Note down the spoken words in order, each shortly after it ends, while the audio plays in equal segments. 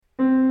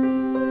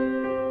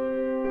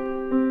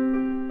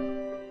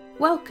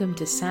Welcome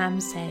to Sam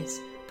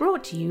Says,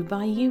 brought to you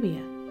by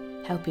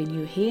Yuya, helping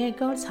you hear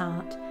God's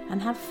heart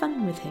and have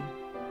fun with Him.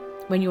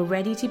 When you're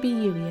ready to be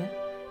Yuya,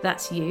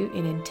 that's you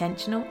in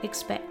intentional,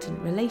 expectant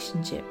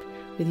relationship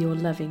with your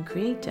loving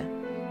Creator.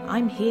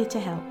 I'm here to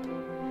help.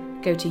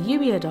 Go to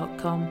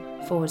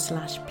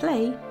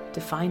yuya.com/play to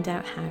find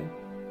out how.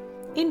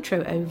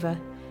 Intro over.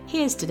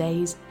 Here's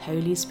today's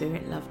Holy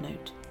Spirit love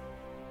note.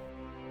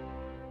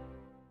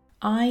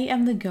 I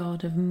am the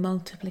God of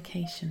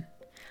multiplication.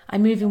 I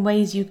move in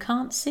ways you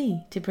can't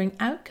see to bring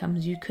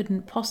outcomes you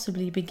couldn't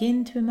possibly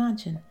begin to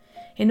imagine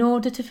in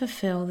order to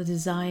fulfill the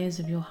desires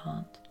of your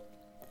heart.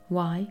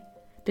 Why?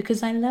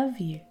 Because I love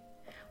you.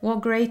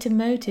 What greater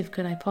motive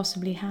could I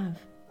possibly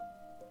have?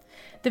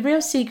 The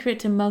real secret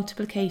to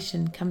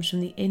multiplication comes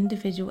from the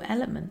individual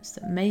elements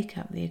that make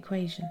up the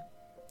equation.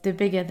 The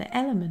bigger the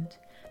element,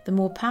 the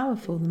more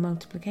powerful the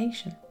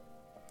multiplication.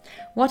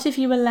 What if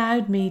you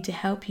allowed me to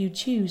help you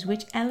choose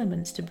which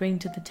elements to bring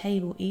to the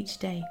table each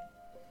day?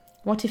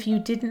 What if you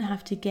didn't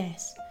have to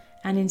guess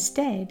and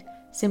instead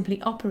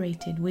simply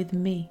operated with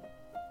me?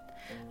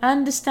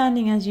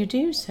 Understanding as you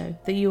do so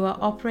that you are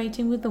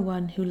operating with the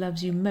one who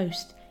loves you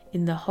most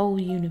in the whole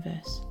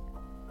universe.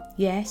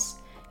 Yes,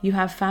 you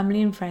have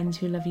family and friends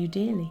who love you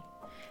dearly.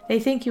 They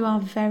think you are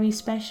very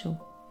special,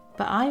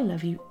 but I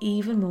love you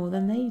even more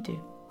than they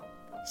do.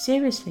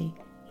 Seriously,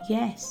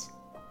 yes.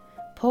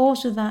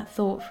 Pause with that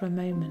thought for a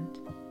moment.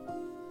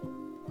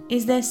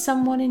 Is there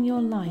someone in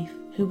your life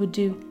who would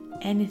do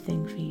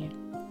anything for you?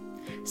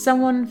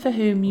 Someone for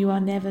whom you are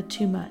never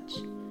too much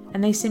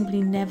and they simply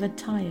never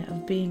tire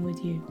of being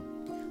with you?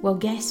 Well,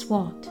 guess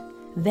what?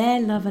 Their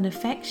love and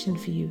affection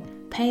for you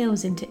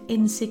pales into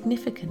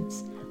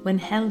insignificance when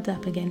held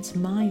up against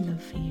my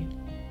love for you.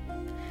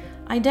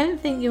 I don't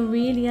think you're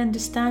really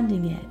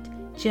understanding yet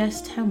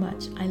just how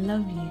much I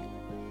love you.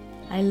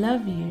 I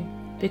love you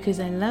because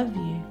I love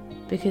you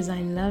because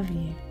I love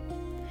you.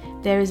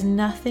 There is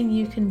nothing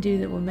you can do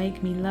that will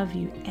make me love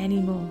you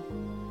anymore,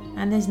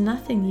 and there's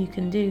nothing you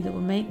can do that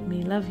will make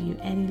me love you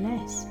any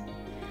less.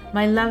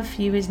 My love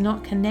for you is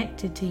not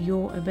connected to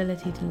your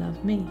ability to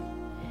love me.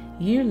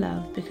 You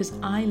love because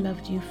I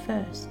loved you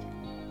first.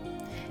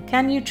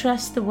 Can you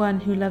trust the one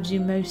who loves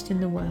you most in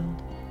the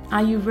world?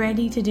 Are you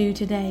ready to do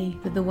today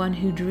with the one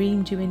who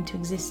dreamed you into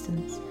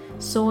existence,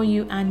 saw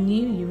you and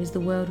knew you as the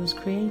world was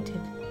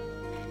created?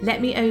 Let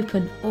me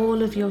open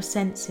all of your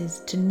senses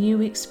to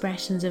new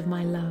expressions of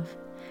my love,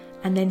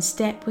 and then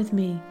step with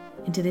me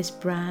into this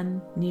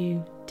brand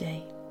new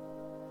day.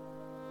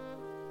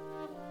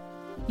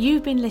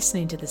 You've been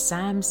listening to the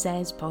Sam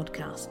Says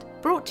podcast,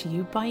 brought to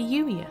you by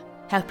Yuya,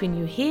 helping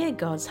you hear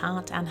God's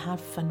heart and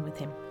have fun with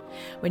Him.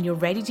 When you're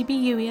ready to be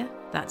Yuya,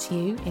 that's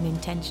you in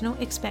intentional,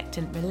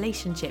 expectant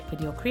relationship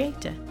with your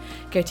Creator,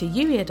 go to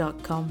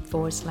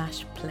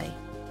yuya.com/play.